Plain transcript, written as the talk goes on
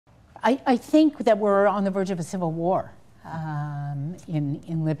I think that we're on the verge of a civil war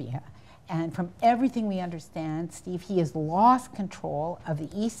in Libya. And from everything we understand, Steve, he has lost control of the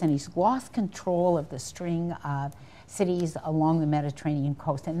east, and he's lost control of the string of cities along the Mediterranean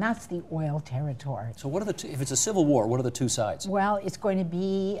coast, and that's the oil territory. So what are the if it's a civil war, what are the two sides? Well, it's going to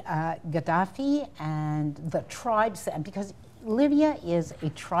be Gadhafi and the tribes, and because Libya is a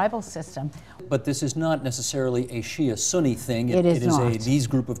tribal system. But this is not necessarily a Shia-Sunni thing. It is not. These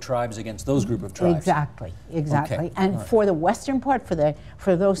group of tribes against those group of tribes. Exactly, exactly. Okay. And right. For the western part,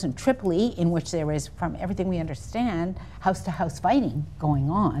 for those in Tripoli, in which there is, from everything we understand, house-to-house fighting going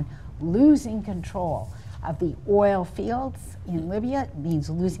on, losing control of the oil fields in Libya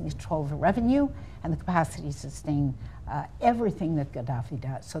means losing control of the revenue and the capacity to sustain everything that Gadhafi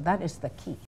does. So that is the key.